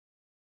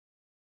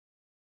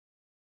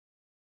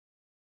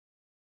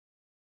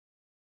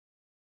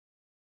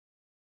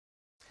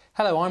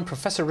Hello, I'm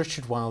Professor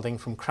Richard Wilding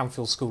from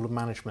Cranfield School of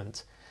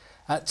Management.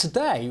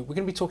 Today we're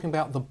going to be talking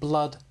about the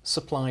blood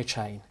supply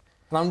chain.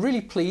 And I'm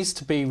really pleased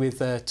to be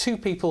with two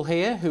people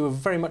here who are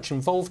very much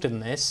involved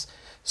in this.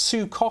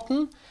 Sue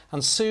Cotton,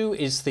 and Sue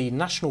is the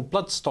National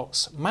Blood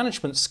Stocks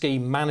Management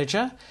Scheme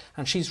Manager,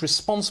 and she's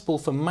responsible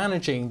for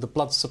managing the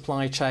blood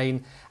supply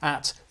chain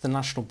at the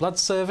National Blood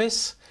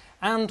Service,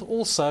 and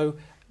also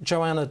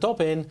Joanna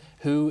Dobbin,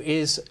 who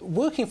is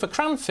working for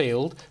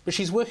Cranfield, but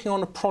she's working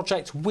on a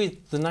project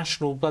with the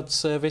National Blood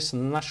Service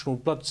and the National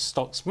Blood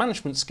Stocks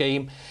Management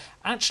Scheme,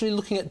 actually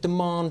looking at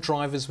demand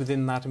drivers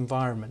within that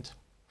environment.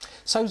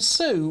 So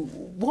Sue,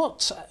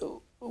 what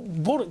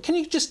can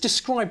you just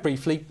describe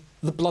briefly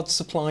the blood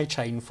supply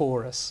chain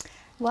for us?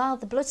 Well,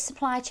 the blood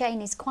supply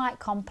chain is quite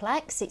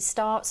complex. It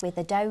starts with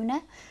a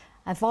donor,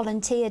 a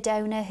volunteer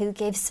donor who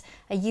gives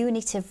a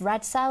unit of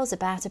red cells,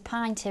 about a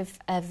pint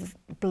of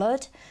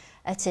blood,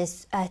 at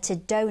a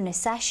donor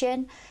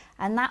session,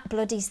 and that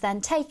blood is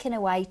then taken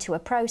away to a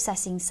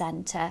processing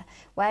centre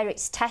where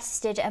it's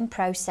tested and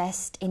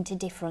processed into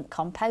different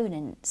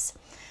components.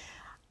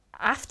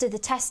 After the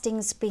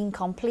testing's been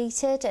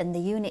completed and the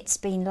unit's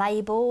been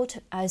labelled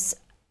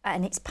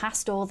and it's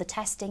passed all the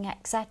testing,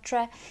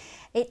 etc.,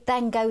 it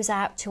then goes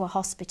out to a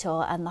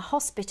hospital, and the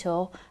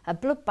hospital, a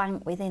blood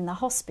bank within the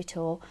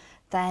hospital,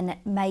 then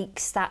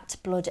makes that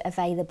blood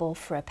available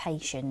for a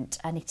patient,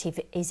 and it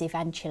is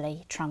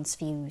eventually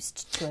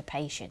transfused to a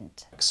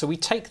patient. So we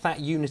take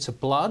that unit of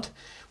blood,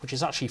 which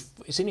is actually,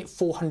 isn't it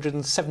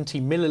 470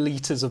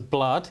 millilitres of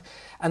blood,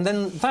 and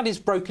then that is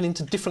broken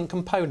into different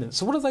components.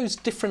 So what are those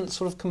different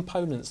sort of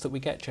components that we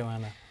get,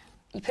 Joanna?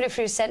 You put it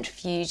through a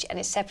centrifuge and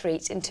it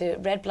separates into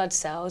red blood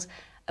cells,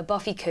 a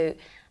buffy coat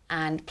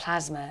and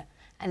plasma,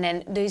 and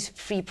then those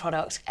three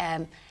products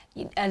are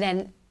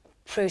then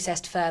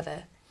processed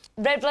further.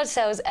 Red blood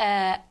cells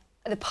are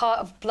the part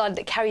of blood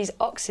that carries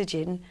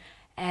oxygen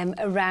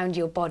around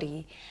your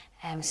body,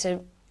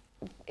 so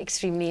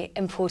extremely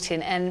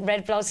important. And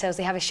red blood cells,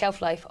 they have a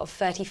shelf life of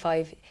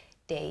 35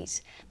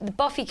 days. The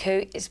buffy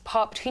coat is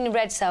part between the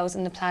red cells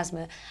and the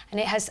plasma, and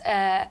it has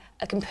a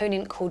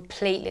component called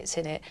platelets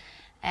in it.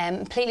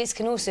 Platelets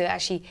can also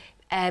actually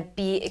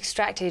be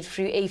extracted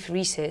through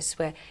apheresis,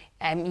 where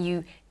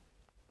you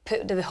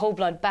put the whole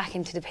blood back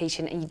into the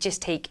patient and you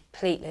just take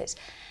platelets.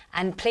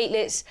 And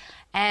platelets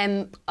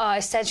are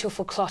essential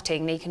for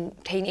clotting. They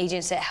contain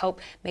agents that help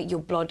make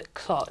your blood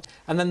clot.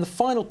 And then the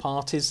final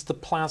part is the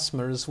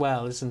plasma as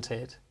well, isn't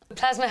it?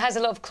 Plasma has a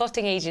lot of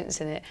clotting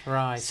agents in it.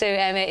 Right. So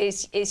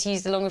it's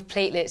used along with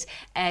platelets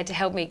to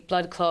help make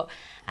blood clot,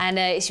 and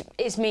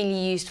it's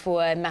mainly used for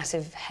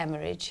massive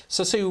hemorrhage.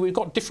 So we've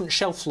got different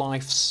shelf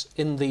lives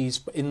in these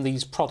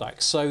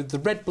products. So the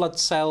red blood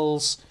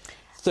cells,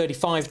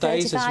 35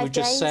 days, as we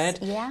just said.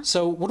 Yeah.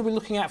 So what are we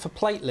looking at for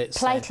platelets?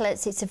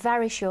 Platelets, it's a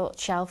very short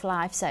shelf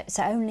life, so it's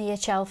only a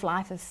shelf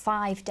life of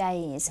 5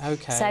 days.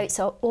 Okay. So it's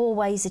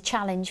always a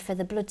challenge for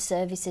the blood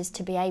services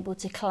to be able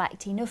to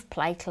collect enough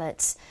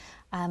platelets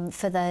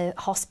for the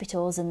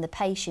hospitals and the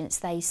patients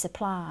they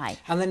supply.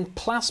 And then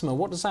plasma,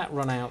 what does that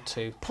run out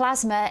to?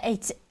 Plasma,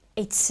 it's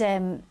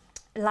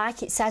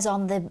like it says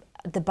on the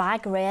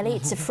bag, really.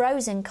 It's a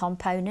frozen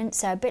component,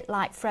 so a bit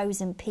like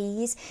frozen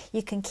peas.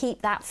 You can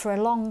keep that for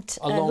a lot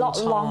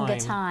longer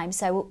time,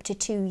 so up to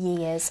 2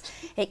 years.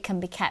 It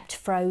can be kept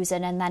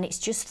frozen, and then it's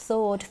just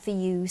thawed for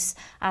use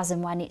as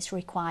and when it's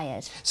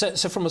required. So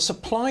from a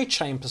supply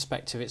chain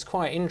perspective, it's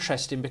quite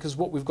interesting, because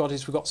what we've got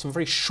some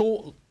very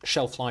short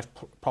shelf life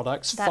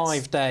products,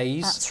 5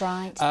 days. That's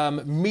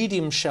right.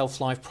 Medium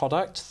shelf life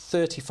product,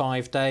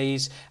 35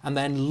 days, and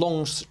then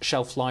long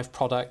shelf life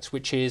product,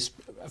 which is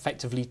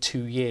effectively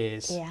 2 years.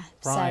 Yeah,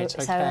 right,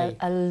 so okay.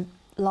 a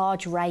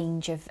large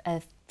range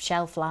of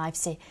shelf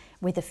lives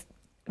with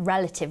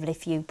relatively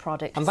few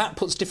products. And that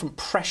puts different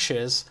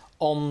pressures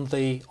on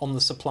the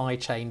supply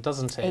chain,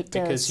 doesn't it? It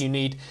does. Because you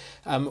need,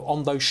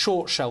 on those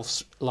short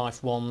shelf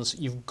life ones,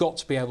 you've got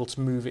to be able to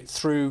move it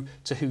through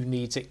to who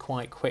needs it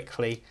quite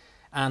quickly.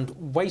 And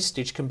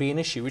wastage can be an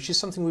issue, which is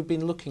something we've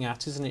been looking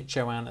at, isn't it,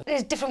 Joanna?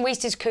 There's different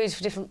wastage codes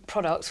for different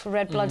products. For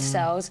red blood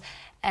cells,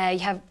 you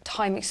have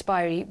time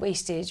expiry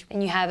wastage,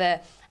 and you have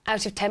a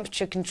out of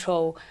temperature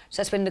control,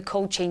 so that's when the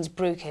cold chain's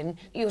broken.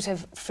 You also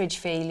have fridge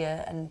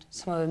failure and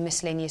some other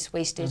miscellaneous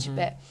wastage.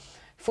 But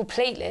for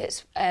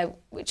platelets,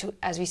 which,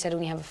 as we said,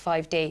 only have a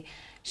 5-day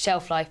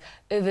shelf life,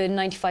 over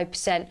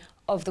 95%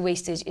 of the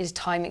wastage is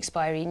time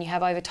expiry, and you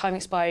have either time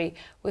expiry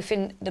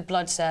within the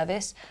blood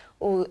service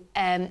or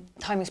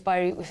time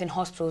expiry within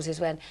hospitals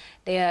is when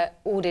they are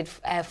ordered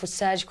for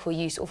surgical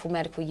use or for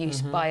medical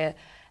use by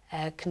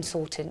a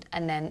consultant,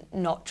 and then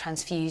not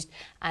transfused,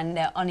 and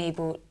they're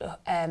unable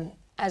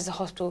as the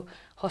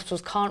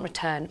hospitals can't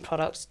return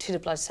products to the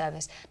blood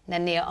service,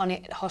 then the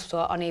hospital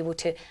are unable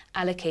to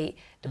allocate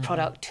the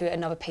product to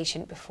another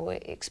patient before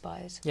it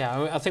expires.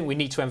 Yeah, I think we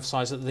need to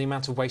emphasise that the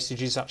amount of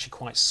wastage is actually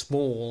quite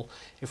small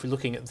if we're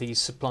looking at these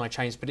supply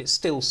chains, but it's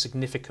still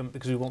significant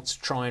because we want to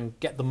try and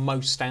get the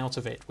most out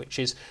of it, which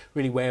is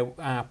really where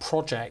our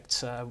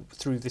project,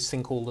 through this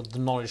thing called the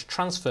Knowledge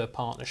Transfer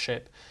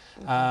Partnership,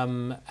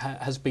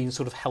 has been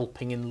sort of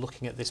helping in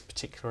looking at this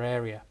particular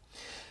area.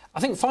 I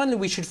think finally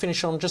we should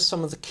finish on just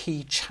some of the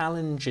key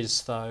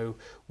challenges though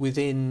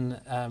within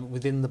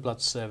the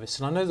blood service,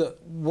 and I know that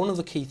one of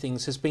the key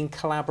things has been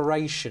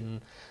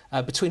collaboration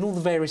between all the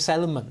various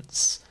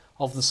elements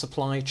of the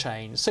supply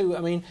chain. So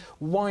I mean,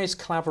 why is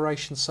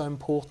collaboration so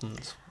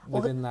important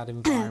within that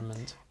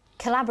environment?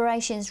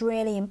 Collaboration is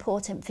really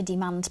important for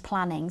demand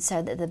planning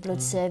so that the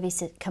blood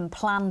service can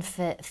plan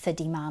for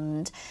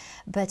demand.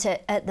 But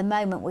at the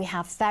moment we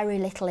have very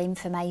little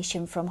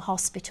information from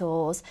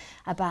hospitals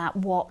about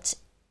what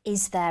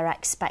is their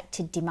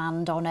expected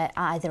demand on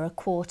either a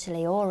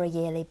quarterly or a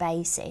yearly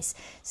basis.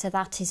 So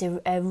that is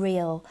a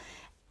real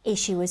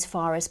issue as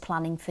far as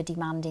planning for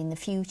demand in the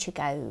future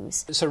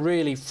goes. So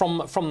really from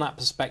that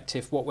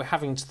perspective, what we're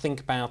having to think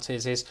about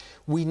is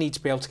we need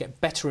to be able to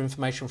get better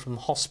information from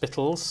the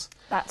hospitals.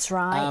 That's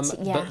right,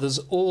 yeah. But there's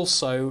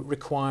also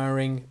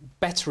requiring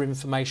better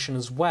information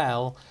as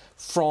well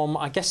from,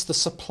 I guess, the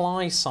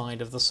supply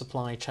side of the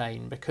supply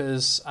chain,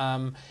 because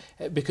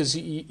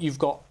you've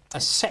got a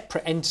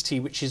separate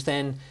entity which is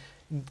then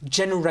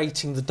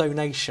generating the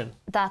donation.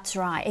 That's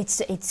right.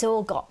 It's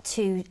all got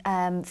to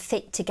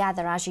fit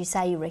together, as you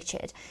say,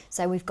 Richard.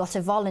 So we've got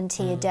a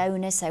volunteer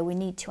donor, so we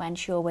need to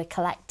ensure we're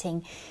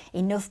collecting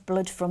enough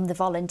blood from the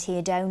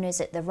volunteer donors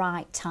at the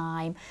right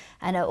time,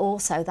 and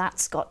also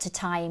that's got to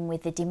tie in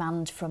with the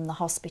demand from the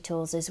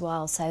hospitals as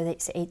well. So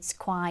it's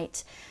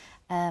quite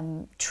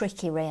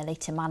tricky really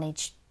to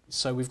manage.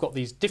 So we've got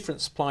these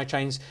different supply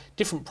chains,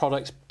 different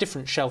products,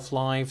 different shelf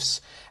lives,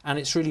 and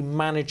it's really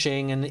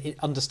managing and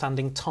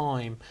understanding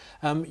time.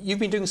 You've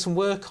been doing some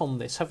work on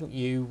this, haven't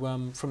you,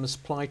 from a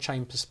supply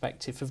chain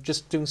perspective, of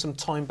just doing some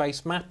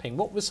time-based mapping.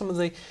 What were some of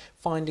the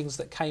findings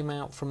that came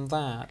out from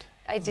that?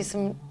 I did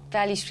some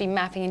value stream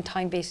mapping and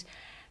time-based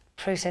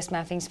process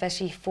mapping,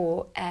 especially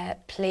for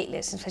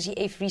platelets, especially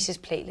apheresis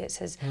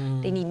platelets, as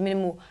they need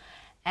minimal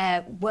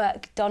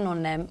work done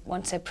on them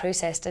once they're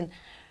processed. And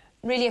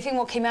really, I think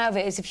what came out of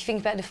it is, if you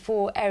think about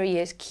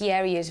the key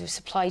areas of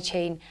supply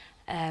chain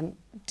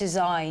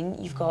design,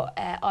 you've got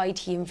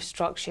IT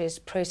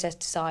infrastructures, process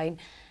design,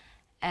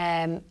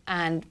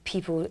 and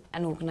people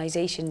and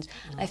organisations.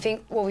 I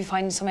think what we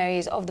find in some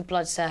areas of the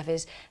blood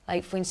service,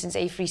 like for instance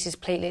apheresis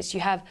platelets,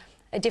 you have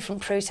a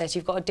different process,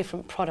 you've got a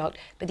different product,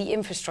 but the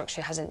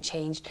infrastructure hasn't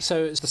changed.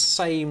 So it's the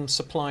same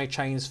supply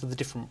chains for the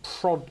different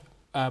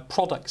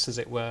products, as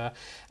it were,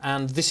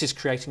 and this is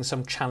creating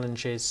some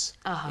challenges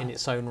in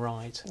its own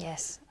right.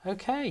 Yes.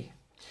 Okay.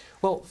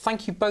 Well,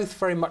 thank you both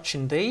very much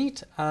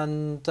indeed,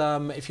 and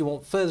if you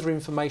want further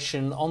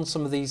information on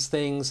some of these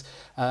things,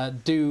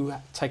 do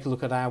take a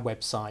look at our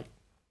website.